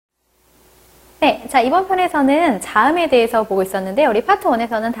네, 자, 이번 편에서는 자음에 대해서 보고 있었는데, 우리 파트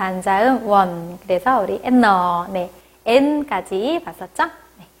 1에서는 단자음 원, 그래서 우리 엔너, 네, n까지 봤었죠?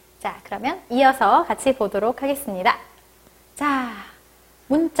 네, 자, 그러면 이어서 같이 보도록 하겠습니다. 자,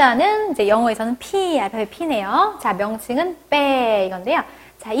 문자는 이제 영어에서는 P, 알파벳 P네요. 자, 명칭은 빼, 이건데요.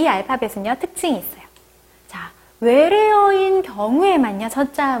 자, 이 알파벳은요, 특징이 있어요. 자, 외래어인 경우에만요,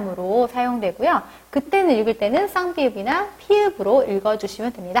 첫 자음으로 사용되고요. 그때는 읽을 때는 쌍비읍이나 피읍으로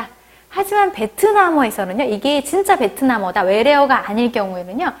읽어주시면 됩니다. 하지만 베트남어에서는요, 이게 진짜 베트남어다, 외래어가 아닐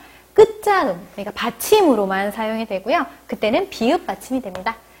경우에는요, 끝자음, 그러니까 받침으로만 사용이 되고요. 그때는 비읍 받침이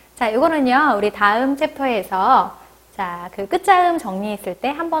됩니다. 자, 이거는요, 우리 다음 챕터에서 자, 그 끝자음 정리했을 때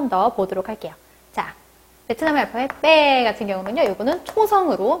한 번 더 보도록 할게요. 자, 베트남 알파벳 빼 같은 경우는요, 이거는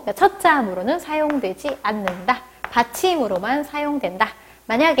초성으로, 그러니까 첫 자음으로는 사용되지 않는다. 받침으로만 사용된다.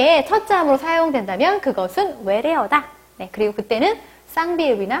 만약에 첫 자음으로 사용된다면 그것은 외래어다. 네, 그리고 그때는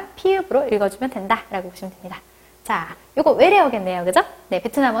쌍비읍이나 피읍으로 읽어주면 된다라고 보시면 됩니다. 자, 요거 외래어겠네요. 그죠? 네,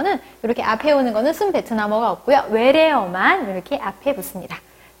 베트남어는 이렇게 앞에 오는 거는 순 베트남어가 없고요. 외래어만 이렇게 앞에 붙습니다.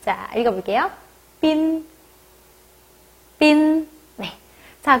 자, 읽어볼게요. 빈, 빈. 네.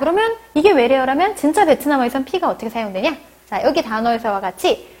 자, 그러면 이게 외래어라면 진짜 베트남어에선 피가 어떻게 사용되냐? 자, 여기 단어에서와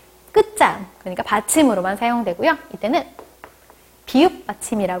같이 끝자음, 그러니까 받침으로만 사용되고요. 이때는 비읍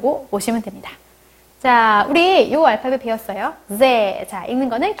받침이라고 보시면 됩니다. 자, 우리 요 알파벳 배웠어요. 제. 자, 읽는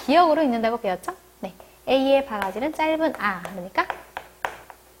거는 기억으로 읽는다고 배웠죠? 네. A의 바가지는 짧은 아. 그러니까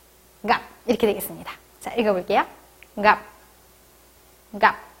갑. 이렇게 되겠습니다. 자, 읽어볼게요. 갑.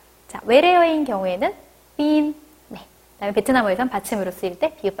 갑. 자, 외래어인 경우에는 빈. 네. 그다음에 베트남어에선 받침으로 쓰일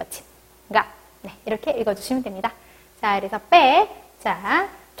때 비읍 받침. 갑. 네. 이렇게 읽어주시면 됩니다. 자, 그래서 빼. 자,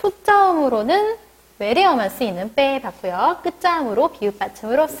 초자음으로는 외래어만 쓰이는 빼 봤고요. 끝자음으로 비읍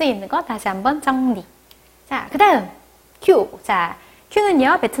받침으로 쓰이는 거 다시 한번 정리. 자, 그 다음 Q. 자,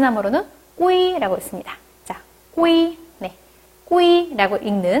 Q는요, 베트남어로는 꾸이라고 있습니다. 자, 꾸이. 네. 꾸이라고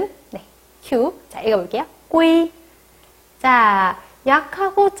읽는 네. Q. 자, 읽어볼게요. 꾸이. 자,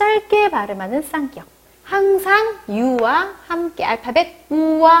 약하고 짧게 발음하는 쌍기역. 항상 U와 함께, 알파벳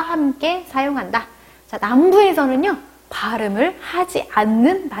U와 함께 사용한다. 자, 남부에서는요, 발음을 하지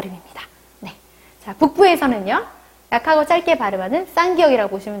않는 발음입니다. 네. 자, 북부에서는요, 약하고 짧게 발음하는 쌍기역이라고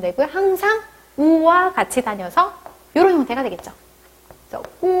보시면 되고요. 항상 우와 같이 다녀서 이런 형태가 되겠죠. 그래서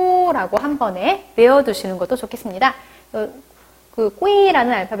꾸라고 한 번에 외워두시는 것도 좋겠습니다. 그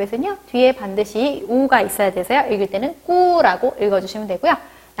꾸이라는 알파벳은요, 뒤에 반드시 우가 있어야 돼서요. 읽을 때는 꾸라고 읽어주시면 되고요.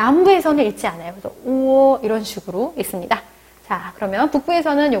 남부에서는 읽지 않아요. 그래서 우 이런 식으로 읽습니다. 자, 그러면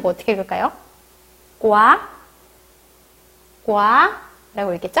북부에서는 이거 어떻게 읽을까요? 꽈,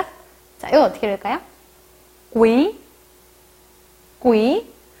 꽈라고 읽겠죠? 자, 이거 어떻게 읽을까요? 꾸이,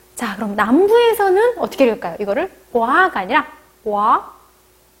 꾸이. 자, 그럼 남부에서는 어떻게 읽을까요? 이거를 와가 아니라 와.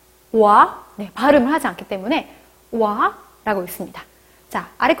 네, 발음을 하지 않기 때문에 와라고 읽습니다. 자,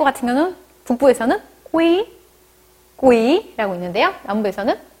 아래 거 같은 경우는 북부에서는 꾸이라고 읽는데요.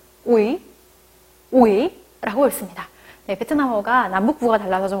 남부에서는 오이라고 읽습니다. 네, 베트남어가 남북부가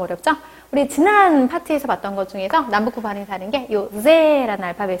달라서 좀 어렵죠? 우리 지난 파트에서 봤던 것 중에서 남북부 발음이 다른 게 요 제라는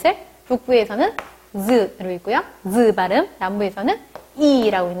알파벳을 북부에서는 z로 읽고요. z 발음, 남부에서는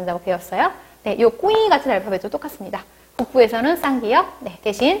이라고 읽는다고 배웠어요. 네, 요 꾸이 같은 알파벳도 똑같습니다. 북부에서는 쌍기역, 네,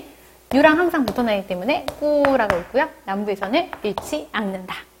 대신 유랑 항상 붙어나기 때문에 꾸라고 읽고요. 남부에서는 읽지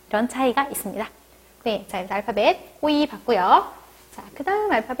않는다. 이런 차이가 있습니다. 네, 자, 그래서 알파벳 꾸이 봤고요. 자, 그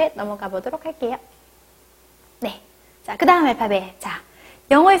다음 알파벳 넘어가 보도록 할게요. 네, 자, 그 다음 알파벳. 자,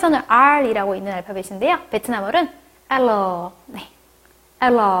 영어에서는 R이라고 있는 알파벳인데요. 베트남어는 L, 네,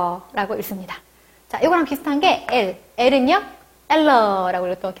 L라고 읽습니다. 자, 이거랑 비슷한 게 L. L은요, L라고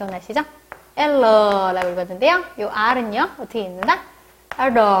읽었던 거 기억나시죠? L라고 읽었는데요. 이 R은요, 어떻게 읽는다?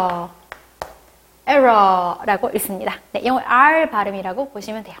 R라고 읽습니다. 네, 영어 R 발음이라고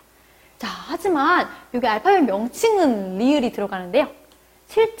보시면 돼요. 자, 하지만 여기 알파벳 명칭은 리을이 들어가는데요.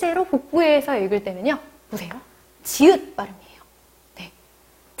 실제로 북부에서 읽을 때는요, 보세요. 지읒 발음이에요. 네,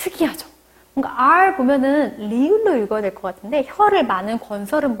 특이하죠? 뭔가 R 보면은 리을로 읽어야 될 것 같은데, 혀를 많은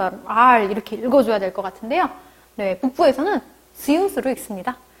건설음 발음, R 이렇게 읽어줘야 될 것 같은데요. 네, 북부에서는 지읒으로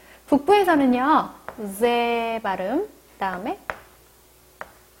읽습니다. 북부에서는요, 제 발음, 그 다음에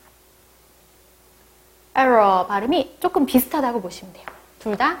에러 발음이 조금 비슷하다고 보시면 돼요.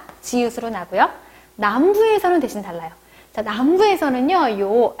 둘 다 지읒으로 나고요. 남부에서는 대신 달라요. 자, 남부에서는요,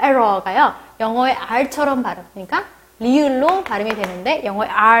 요 에러가요, 영어의 R처럼 발음, 그러니까 리을로 발음이 되는데 영어의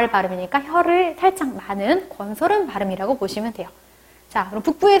R 발음이니까 혀를 살짝 많은 건설음 발음이라고 보시면 돼요. 자, 그럼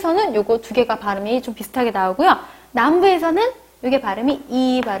북부에서는 요거 두 개가 발음이 좀 비슷하게 나오고요. 남부에서는 이게 발음이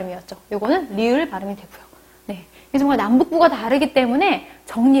이 발음이었죠. 요거는 리을 발음이 되고요. 네, 이게 정말 남북부가 다르기 때문에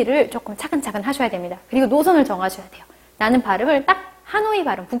정리를 조금 차근차근 하셔야 됩니다. 그리고 노선을 정하셔야 돼요. 나는 발음을 딱 하노이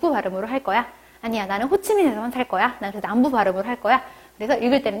발음, 북부 발음으로 할 거야. 아니야, 나는 호치민에서만 살 거야. 나는 그래서 남부 발음으로 할 거야. 그래서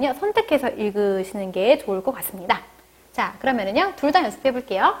읽을 때는요, 선택해서 읽으시는 게 좋을 것 같습니다. 자, 그러면은요, 둘 다 연습해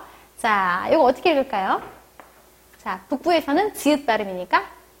볼게요. 자, 이거 어떻게 읽을까요? 자, 북부에서는 지읒 발음이니까,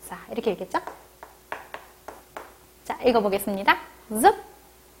 자, 이렇게 읽겠죠? 자, 읽어보겠습니다. 습,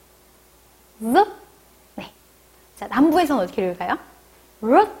 습. 네. 자, 남부에서는 어떻게 읽을까요?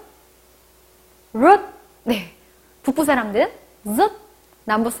 룻, 룻. 네. 북부 사람들은 습,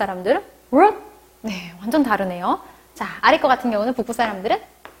 남부 사람들은 룻. 네, 완전 다르네요. 자, 아래 거 같은 경우는 북부 사람들은,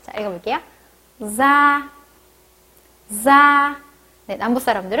 자, 읽어볼게요. 자, 자. 네, 남부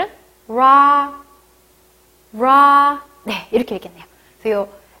사람들은 라, 라. 네, 이렇게 읽겠네요. 그래서 요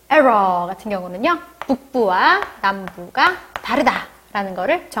error 같은 경우는요, 북부와 남부가 다르다라는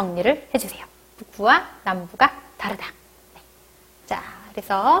거를 정리를 해주세요. 북부와 남부가 다르다. 네. 자,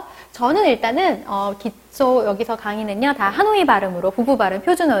 그래서 저는 일단은 기초 여기서 강의는요, 다 하노이 발음으로 북부 발음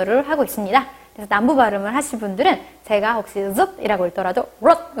표준어를 하고 있습니다. 그래서 남부 발음을 하실 분들은 제가 혹시 습이라고 읽더라도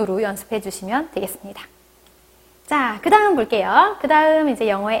롯으로 연습해 주시면 되겠습니다. 자, 그 다음 볼게요. 그 다음 이제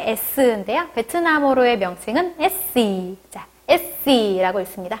영어의 S인데요. 베트남어로의 명칭은 SC. 자, SC라고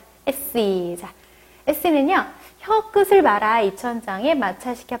있습니다. SC. 자, SC는요, 혀 끝을 말아 이천장에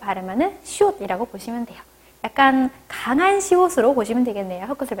마찰시켜 발음하는 시옷이라고 보시면 돼요. 약간 강한 시옷으로 보시면 되겠네요.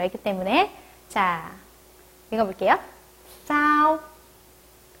 혀 끝을 말기 때문에. 자, 읽어볼게요. 싸우,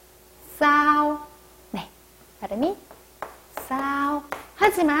 싸우. 네, 발음이 싸우.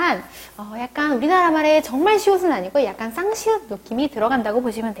 하지만 약간 우리나라 말에 정말 시옷은 아니고 약간 쌍시옷 느낌이 들어간다고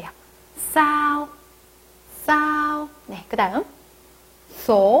보시면 돼요. 싸우, 싸우. 네, 그 다음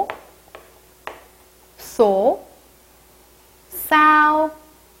소, 소, 싸우,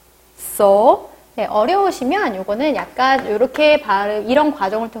 소. 네, 어려우시면 요거는 약간 이렇게 발음, 이런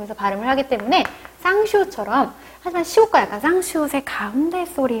과정을 통해서 발음을 하기 때문에 쌍시옷처럼, 하지만 시옷과 약간 쌍시옷의 가운데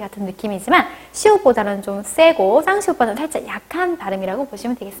소리 같은 느낌이지만 시옷보다는 좀 세고 쌍시옷보다는 살짝 약한 발음이라고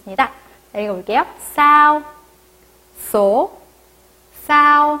보시면 되겠습니다. 자, 읽어볼게요. 싸우, 소,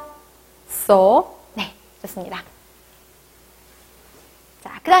 싸우, 소. 네, 좋습니다.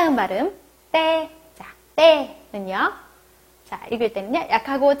 자, 그 다음 발음 때. 자, 때는요, 자, 읽을 때는요,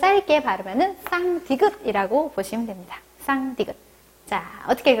 약하고 짧게 발음하는 쌍디귿이라고 보시면 됩니다. 쌍디귿. 자,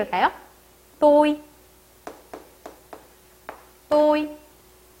 어떻게 읽을까요? 또이, 또이.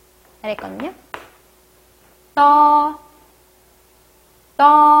 잘했거든요. 떠,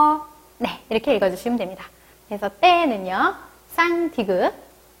 떠. 네, 이렇게 읽어주시면 됩니다. 그래서 때는요, 쌍디귿,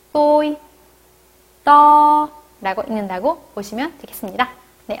 또이, 떠 라고 읽는다고 보시면 되겠습니다.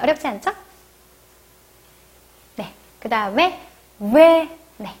 네, 어렵지 않죠? 네, 그 다음에 왜.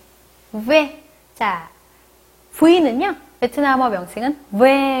 네, 왜. 자, V는요, 베트남어 명칭은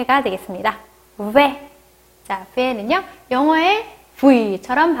왜가 되겠습니다. 왜. 자, 왜는요, 영어의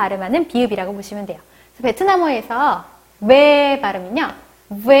V처럼 발음하는 비읍이라고 보시면 돼요. 그래서 베트남어에서 왜 발음은요,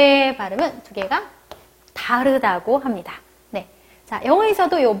 왜 발음은 두 개가 다르다고 합니다. 네. 자,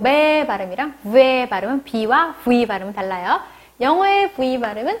 영어에서도 요 매 발음이랑 왜 발음은 B와 V 발음은 달라요. 영어의 V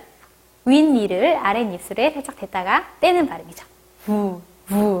발음은 윗니를 아랫입술에 살짝 댔다가 떼는 발음이죠.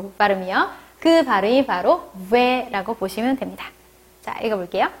 우 발음이요. 그 발음이 바로 왜라고 보시면 됩니다. 자,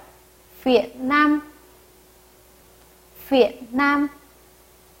 읽어볼게요. 베트남, 베트남,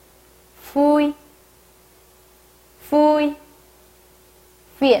 vui, vui,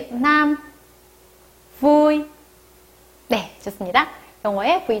 베트남, vui. 네, 좋습니다.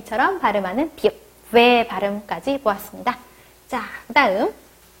 영어의 V처럼 발음하는 비읍, 왜 발음까지 보았습니다. 자, 그 다음.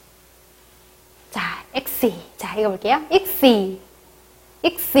 자, X. 자, 읽어볼게요. X.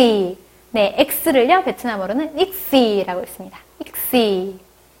 X. 네, X를요, 베트남어로는 X라고 있습니다. X.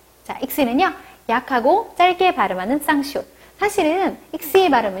 자, X는요, 약하고 짧게 발음하는 쌍시옷. 사실은 X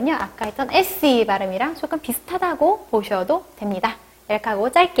발음은요, 아까 했던 S 발음이랑 조금 비슷하다고 보셔도 됩니다.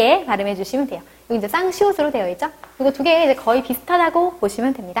 약하고 짧게 발음해 주시면 돼요. 여기 이제 쌍시옷으로 되어 있죠? 이거 두 개 거의 비슷하다고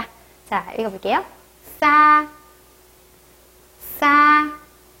보시면 됩니다. 자, 읽어볼게요. 싸, 싸,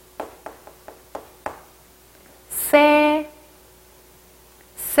 세,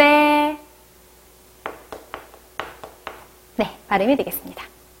 세. 네, 발음이 되겠습니다.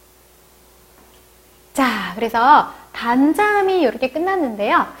 자, 그래서 단자음이 이렇게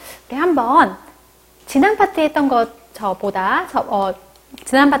끝났는데요. 우리 한번 지난 파트에 했던 저보다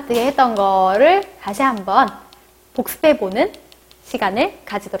지난 파트에 했던 거를 다시 한번 복습해보는 시간을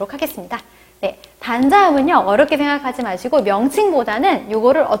가지도록 하겠습니다. 네, 단자음은요, 어렵게 생각하지 마시고 명칭보다는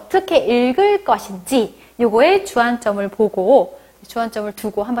요거를 어떻게 읽을 것인지 요거에 주안점을 보고, 주안점을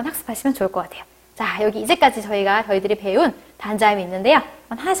두고 한번 학습하시면 좋을 것 같아요. 자, 자, 여기 이제까지 저희들이 배운 단자음이 있는데요.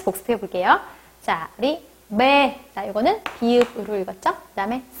 한번 하나씩 복습해 볼게요. 자, 우리 매. 자, 이거는 비읍으로 읽었죠? 그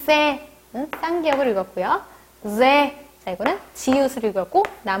다음에 세는 쌍기역으로 읽었고요. 제. 자, 이거는 지읒으로 읽었고,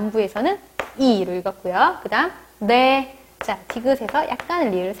 남부에서는 이로 읽었고요. 그 다음, 네. 자, 디귿에서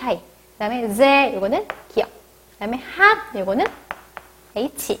약간 리을 사이. 그 다음에 제. 이거는 기역. 그 다음에 핫. 이거는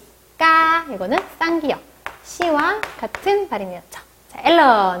H. 까. 이거는 쌍기역. C와 같은 발음이었죠. 자,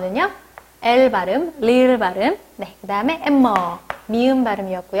 엘러는요. L 발음, 리을 발음. 네. 그 다음에 엠머. 미음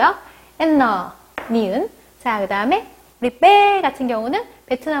발음이었고요. 엔너. 니은. 자, 그 다음에 우리 빼 같은 경우는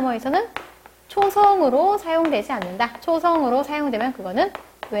베트남어에서는 초성으로 사용되지 않는다. 초성으로 사용되면 그거는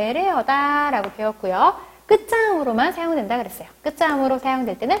외래어다 라고 배웠고요. 끝자음으로만 사용된다 그랬어요. 끝자음으로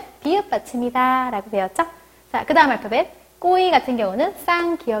사용될 때는 비읍 받침이다 라고 배웠죠. 자, 그 다음 알파벳 꼬이 같은 경우는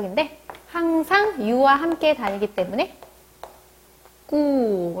쌍기역인데 항상 유와 함께 다니기 때문에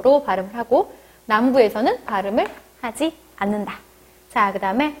꾸로 발음을 하고 남부에서는 발음을 하지 않는다. 자, 그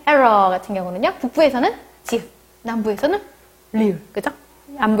다음에 에러 같은 경우는요. 북부에서는 지읒, 남부에서는 리을, 그죠?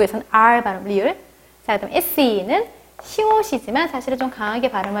 남부에서는 R 발음, 리을. 자, 그 다음에 SE는 시옷이지만 사실은 좀 강하게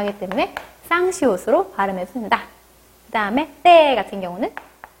발음하기 때문에 쌍시옷으로 발음해도 된다. 그 다음에 때 같은 경우는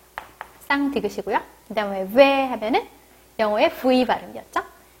쌍디귿이고요. 그 다음에 왜 하면은 영어의 V 발음이었죠.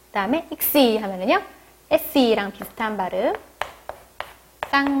 그 다음에 익시 하면은요. SE랑 비슷한 발음,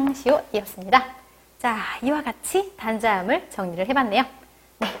 쌍시옷이었습니다. 자, 이와 같이 단자음을 정리를 해봤네요.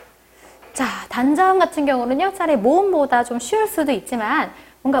 네. 자, 단자음 같은 경우는요, 차라리 모음보다 좀 쉬울 수도 있지만,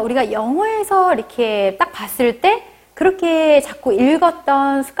 뭔가 우리가 영어에서 이렇게 딱 봤을 때, 그렇게 자꾸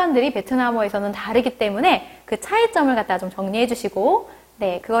읽었던 습관들이 베트남어에서는 다르기 때문에 그 차이점을 갖다 좀 정리해 주시고,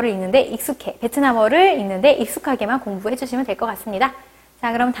 네, 그거를 읽는데 베트남어를 읽는데 익숙하게만 공부해 주시면 될 것 같습니다.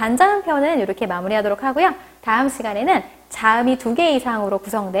 자, 그럼 단자음 편은 이렇게 마무리하도록 하고요. 다음 시간에는 자음이 2개 이상으로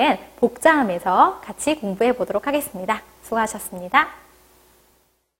구성된 복자음에서 같이 공부해 보도록 하겠습니다. 수고하셨습니다.